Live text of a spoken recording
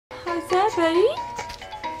Yeah, buddy?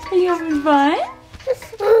 Are you having fun?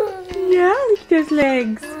 Yeah, look at those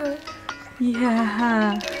legs.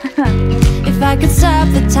 Yeah. If I could stop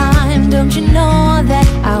the time, don't you know that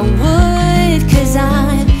I would? 'Cause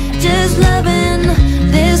I'm just loving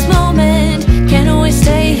this moment. Can't always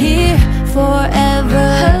stay here forever.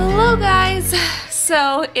 Hello guys!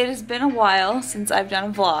 So it has been a while since I've done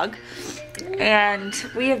a vlog, and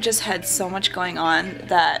we have just had so much going on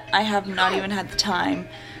that I have not even had the time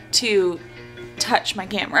to touch my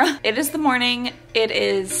camera. It is the morning. It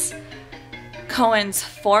is Kohen's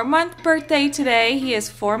 4-month birthday today. He is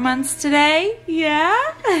 4 months today. Yeah?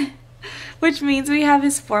 Which means we have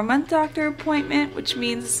his 4-month doctor appointment, which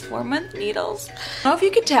means 4-month needles. I don't know if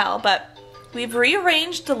you could tell, but we've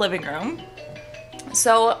rearranged the living room.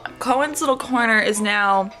 So Kohen's little corner is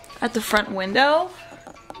now at the front window.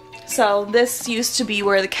 So this used to be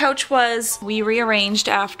where the couch was. We rearranged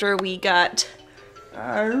after we got,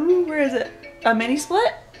 where is it? A mini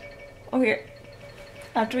split? Oh, here.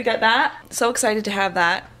 After we got that. So excited to have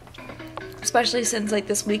that. Especially since like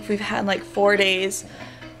this week we've had like 4 days,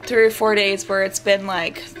 3 or 4 days where it's been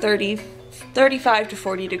like 35 to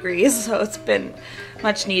 40 degrees. So it's been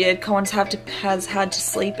much needed. Kohen's has had to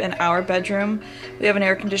sleep in our bedroom. We have an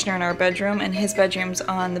air conditioner in our bedroom, and his bedroom's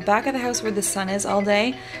on the back of the house where the sun is all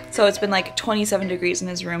day. So it's been like 27 degrees in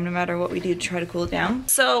his room no matter what we do to try to cool it down.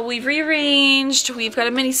 So we've rearranged, we've got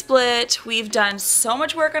a mini split, we've done so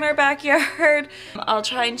much work in our backyard. I'll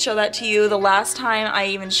try and show that to you. The last time I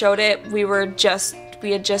even showed it, we had just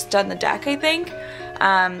done the deck, I think.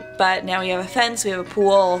 But now we have a fence, we have a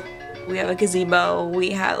pool, we have a gazebo, we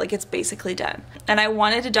have, like, it's basically done. And I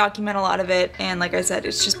wanted to document a lot of it, and like I said,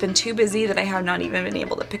 it's just been too busy that I have not even been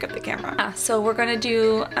able to pick up the camera. So we're gonna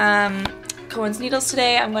do Kohen's needles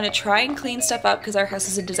today. I'm gonna try and clean stuff up because our house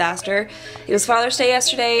is a disaster. It was Father's Day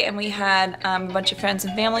yesterday, and we had a bunch of friends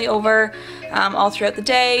and family over all throughout the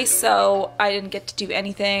day, so I didn't get to do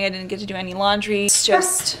anything. I didn't get to do any laundry. It's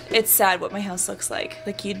just, it's sad what my house looks like.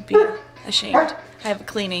 Like, you'd be ashamed. I have a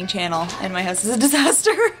cleaning channel and my house is a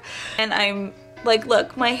disaster. And I'm like,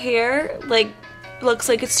 look, my hair like looks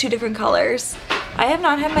like it's 2 different colors. I have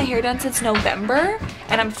not had my hair done since November,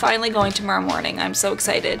 and I'm finally going tomorrow morning. I'm so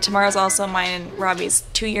excited. Tomorrow's also mine and Robbie's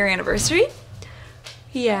 2-year anniversary.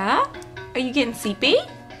 Yeah? Are you getting sleepy?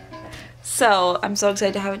 So I'm so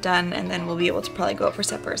excited to have it done, and then we'll be able to probably go out for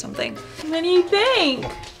supper or something. What do you think?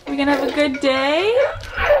 We gonna have a good day?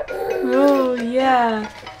 Oh yeah.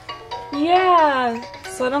 Yeah.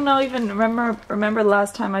 So I don't know, even remember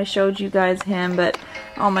last time I showed you guys him, but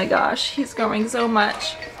oh my gosh, he's growing so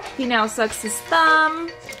much. He now sucks his thumb,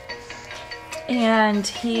 and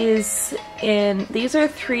he's in, these are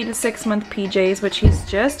 3 to 6 month PJs, which he's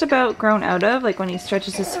just about grown out of, like when he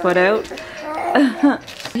stretches his foot out.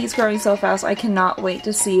 He's growing so fast. I cannot wait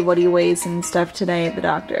to see what he weighs and stuff today at the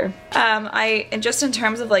doctor. And just in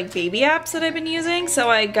terms of like baby apps that I've been using, so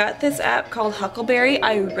I got this app called Huckleberry.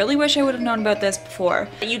 I really wish I would have known about this before.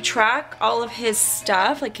 You track all of his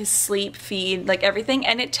stuff, like his sleep, feed, like everything,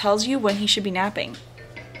 and it tells you when he should be napping.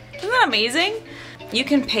 Isn't that amazing? You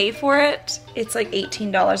can pay for it. It's like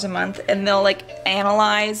 $18 a month, and they'll like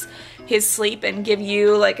analyze his sleep and give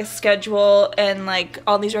you like a schedule and like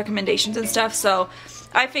all these recommendations and stuff. So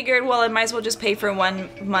I figured, well, I might as well just pay for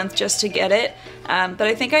 1 month just to get it. But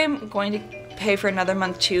I think I'm going to pay for another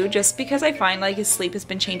month too, just because I find like his sleep has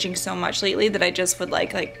been changing so much lately that I just would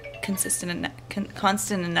like constant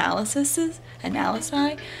analysis. I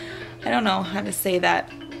don't know how to say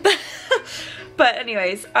that. But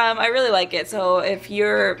anyways, I really like it. So if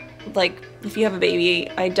you're like, if you have a baby,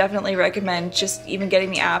 I definitely recommend just even getting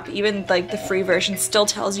the app. Even like the free version still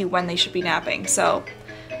tells you when they should be napping. So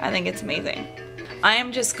I think it's amazing. I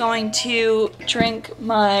am just going to drink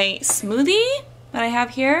my smoothie that I have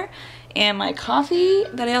here and my coffee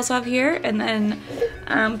that I also have here, and then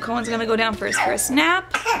Kohen's gonna go down for his first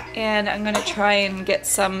nap, and I'm gonna try and get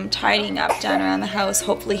some tidying up done around the house.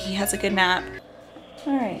 Hopefully he has a good nap.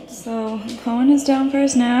 Alright, so Kohen is down for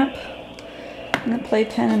his nap in the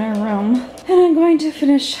playpen in our room, and I'm going to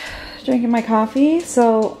finish drinking my coffee.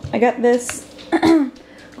 So I got this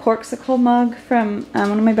Corksicle mug from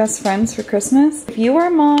one of my best friends for Christmas. If you are a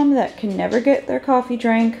mom that can never get their coffee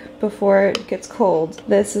drank before it gets cold,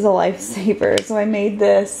 this is a lifesaver. So I made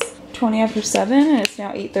this 20 after 7, and it's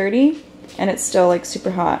now 8:30. And it's still like super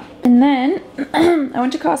hot. And then I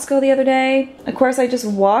went to Costco the other day. Of course, I just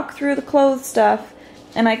walk through the clothes stuff,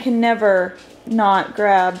 and I can never not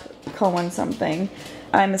grab Kohen something.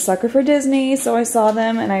 I'm a sucker for Disney, so I saw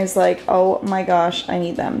them and I was like, oh my gosh, I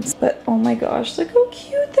need them. But oh my gosh, look how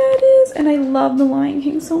cute that is. And I love the Lion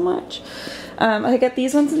King so much. I got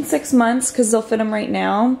these ones in 6 months because they'll fit him right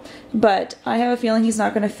now, but I have a feeling he's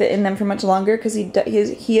not going to fit in them for much longer because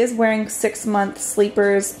he is wearing 6-month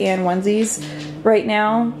sleepers and onesies right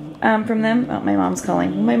now from them. Oh, my mom's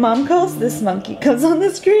calling. When my mom calls, this monkey comes on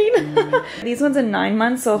the screen. These ones in 9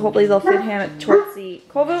 months, so hopefully they'll fit him towards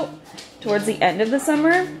the end of the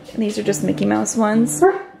summer. And these are just Mickey Mouse ones,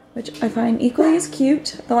 which I find equally as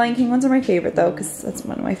cute. The Lion King ones are my favorite though, because that's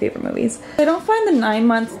one of my favorite movies. I don't find the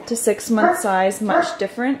 9-month to 6-month size much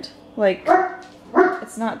different. Like,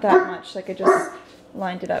 it's not that much. Like, I just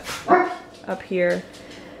lined it up here.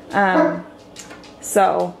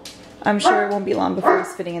 So I'm sure it won't be long before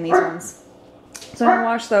he's fitting in these ones. So I'm gonna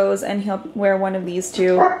wash those, and he'll wear one of these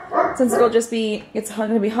too. Since it's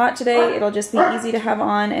gonna be hot today, it'll just be easy to have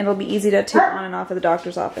on, and it'll be easy to take on and off at the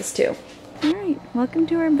doctor's office too. Alright, welcome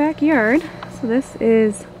to our backyard. So this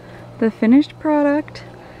is the finished product.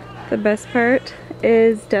 The best part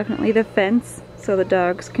is definitely the fence, so the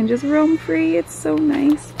dogs can just roam free. It's so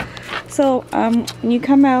nice. So when you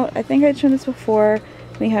come out, I think I showed this before,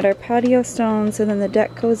 we had our patio stones, and then the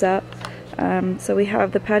deck goes up. So we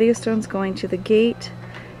have the patio stones going to the gate,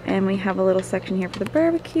 and we have a little section here for the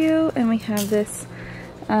barbecue, and we have this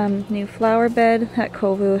new flower bed that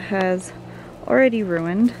Kovu has already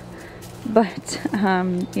ruined. But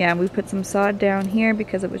yeah, we put some sod down here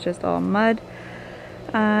because it was just all mud.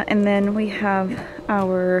 And then we have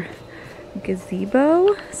our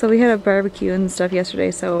gazebo. So we had a barbecue and stuff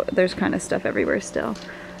yesterday, so there's kind of stuff everywhere still.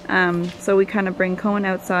 So we kind of bring Kohen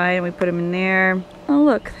outside and we put him in there. Oh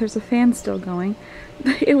look, there's a fan still going.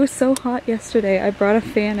 It was so hot yesterday, I brought a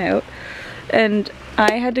fan out and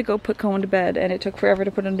I had to go put Kohen to bed, and it took forever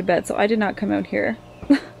to put him to bed, so I did not come out here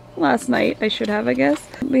last night. I should have, I guess.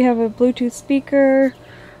 We have a Bluetooth speaker.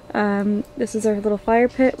 This is our little fire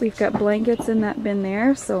pit. We've got blankets in that bin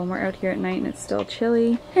there, so when we're out here at night and it's still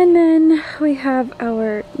chilly. And then we have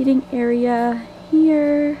our eating area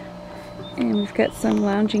here. And we've got some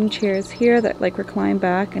lounging chairs here that like recline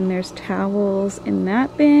back, and there's towels in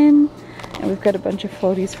that bin. And we've got a bunch of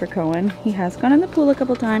floaties for Kohen. He has gone in the pool a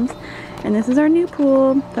couple times. And this is our new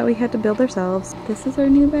pool that we had to build ourselves. This is our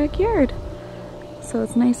new backyard. So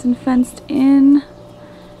it's nice and fenced in,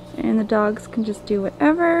 and the dogs can just do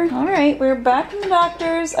whatever. All right, we're back from the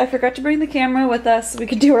doctor's. I forgot to bring the camera with us so we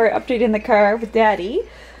could do our update in the car with Daddy.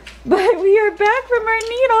 But we are back from our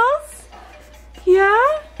needles.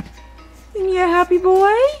 Yeah? And you a happy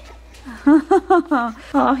boy?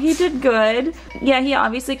 Oh, he did good. Yeah, he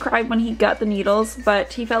obviously cried when he got the needles,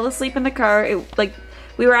 but he fell asleep in the car.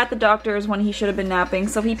 We were at the doctor's when he should have been napping,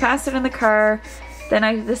 so he passed it in the car. Then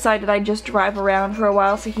I decided I'd just drive around for a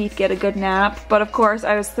while so he'd get a good nap. But of course,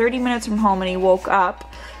 I was 30 minutes from home and he woke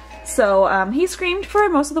up. So he screamed for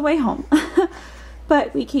most of the way home.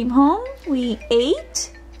 But we came home, we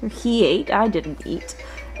ate, or he ate, I didn't eat.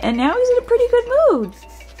 And now he's in a pretty good mood.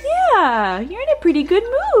 Yeah, you're in a pretty good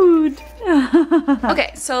mood.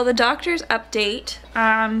 Okay, so the doctor's update.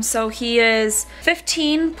 So he is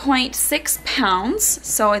 15.6 pounds.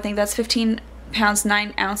 So I think that's 15 pounds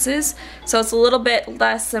 9 ounces, so it's a little bit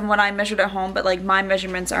less than what I measured at home, but like my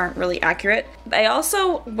measurements aren't really accurate. I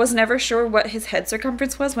also was never sure what his head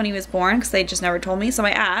circumference was when he was born because they just never told me, so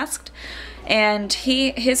I asked, and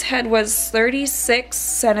his head was 36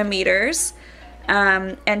 centimeters,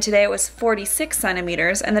 and today it was 46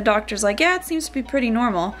 centimeters, and the doctor's like, yeah, it seems to be pretty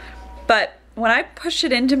normal. But when I push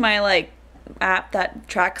it into my like app that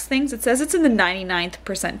tracks things, it says it's in the 99th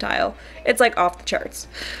percentile. It's like off the charts.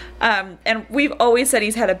 And we've always said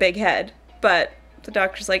he's had a big head, but the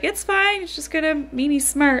doctor's like, it's fine, it's just gonna mean he's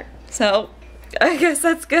smart. So I guess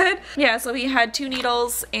that's good. Yeah, so he had 2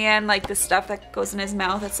 needles and like the stuff that goes in his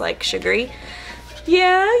mouth, it's like sugary.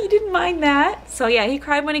 Yeah, you didn't mind that. So yeah, he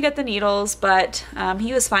cried when he got the needles, but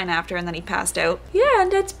he was fine after, and then he passed out. Yeah,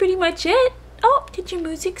 and that's pretty much it. Oh, did your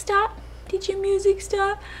music stop? Did your music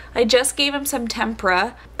stop? I just gave him some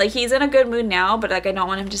tempura. Like, he's in a good mood now, but like I don't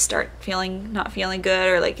want him to start not feeling good,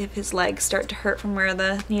 or like if his legs start to hurt from where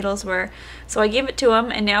the needles were. So I gave it to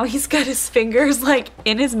him, and now he's got his fingers like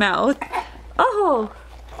in his mouth. Oh,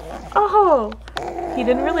 oh, he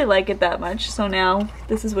didn't really like it that much, so now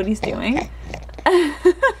this is what he's doing.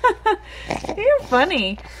 You're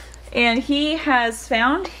funny. And he has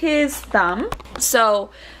found his thumb.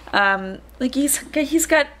 So like he's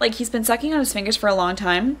been sucking on his fingers for a long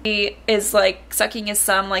time. He is like sucking his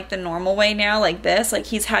thumb like the normal way now, like this. Like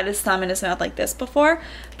he's had his thumb in his mouth like this before,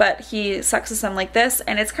 but he sucks his thumb like this,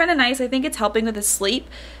 and it's kind of nice. I think it's helping with his sleep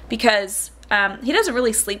because he doesn't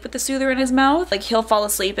really sleep with the soother in his mouth. Like he'll fall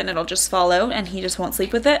asleep and it'll just fall out and he just won't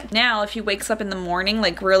sleep with it. Now if he wakes up in the morning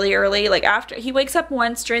like really early, like after he wakes up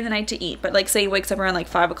once during the night to eat, but like say he wakes up around like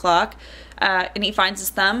 5 o'clock, and he finds his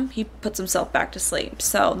thumb, he puts himself back to sleep.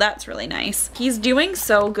 So that's really nice. He's doing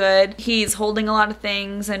so good. He's holding a lot of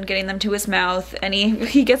things and getting them to his mouth, and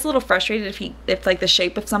he gets a little frustrated if like the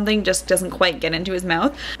shape of something just doesn't quite get into his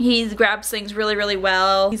mouth. He grabs things really, really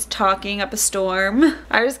well. He's talking up a storm.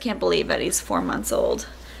 I just can't believe that he's 4 months old.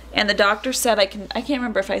 And the doctor said I can't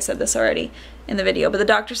remember if I said this already in the video, but the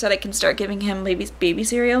doctor said I can start giving him baby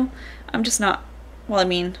cereal. I'm just not, well, I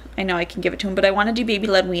mean, I know I can give it to him, but I want to do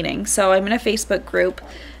baby-led weaning. So I'm in a Facebook group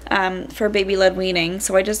for baby-led weaning.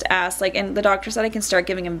 So I just asked, like, and the doctor said I can start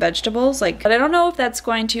giving him vegetables, like, but I don't know if that's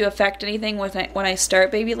going to affect anything when I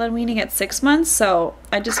start baby-led weaning at 6 months. So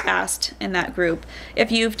I just asked in that group.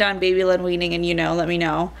 If you've done baby-led weaning and you know, let me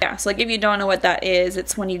know. Yeah, so like if you don't know what that is,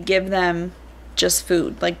 it's when you give them just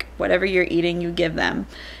food, like whatever you're eating, you give them,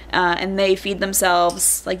 and they feed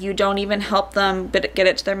themselves. Like you don't even help them get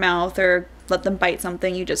it to their mouth or let them bite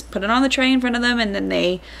something. You just put it on the tray in front of them, and then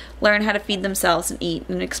they learn how to feed themselves and eat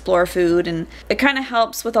and explore food. And it kind of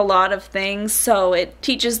helps with a lot of things. So it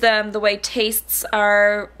teaches them the way tastes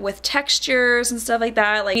are with textures and stuff like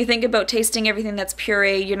that. Like you think about tasting everything that's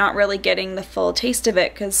puree, you're not really getting the full taste of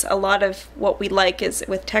it, because a lot of what we like is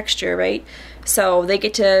with texture, right? So they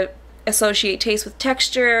get to associate taste with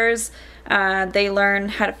textures. They learn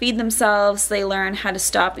how to feed themselves. They learn how to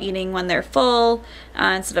stop eating when they're full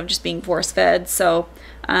instead of just being force-fed. So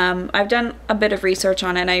I've done a bit of research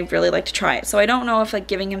on it, and I really like to try it. So I don't know if like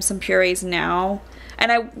giving him some purees now,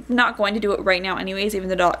 and I'm not going to do it right now anyways, even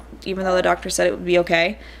though the doctor said it would be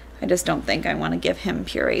okay. I just don't think I want to give him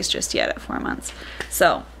purees just yet at 4 months.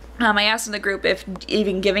 So I asked in the group if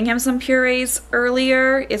even giving him some purees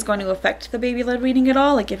earlier is going to affect the baby-led weaning at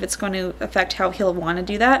all, like if it's going to affect how he'll want to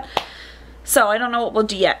do that. So I don't know what we'll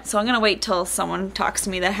do yet, so I'm going to wait till someone talks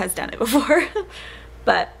to me that has done it before.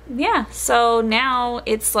 But yeah, so now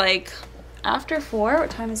it's like after 4,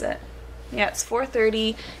 what time is it? Yeah, it's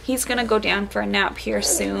 4:30. He's going to go down for a nap here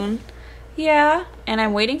soon. Yeah, and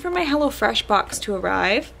I'm waiting for my HelloFresh box to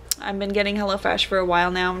arrive. I've been getting HelloFresh for a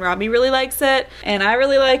while now, and Robbie really likes it, and I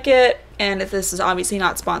really like it. And if this is obviously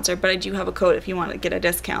not sponsored, but I do have a code if you want to get a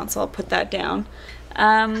discount, so I'll put that down.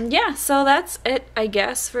 Yeah, so that's it, I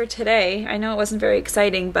guess, for today. I know it wasn't very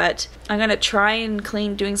exciting, but I'm gonna try and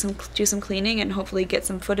do some cleaning and hopefully get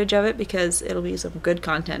some footage of it, because it'll be some good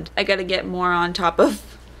content. I gotta get more on top of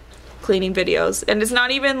cleaning videos, and it's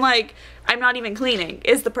not even like I'm not even cleaning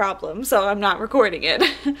is the problem, so I'm not recording it.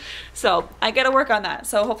 So I gotta work on that.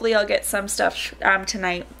 So hopefully I'll get some stuff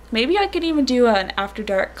tonight. Maybe I could even do an after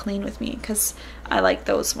dark clean with me, because I like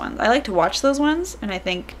those ones. I like to watch those ones, and I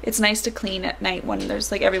think it's nice to clean at night when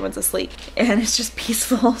there's like everyone's asleep and it's just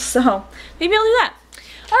peaceful. So maybe I'll do that.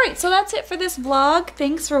 Alright, so that's it for this vlog.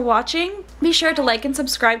 Thanks for watching. Be sure to like and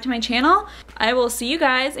subscribe to my channel. I will see you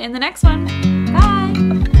guys in the next one.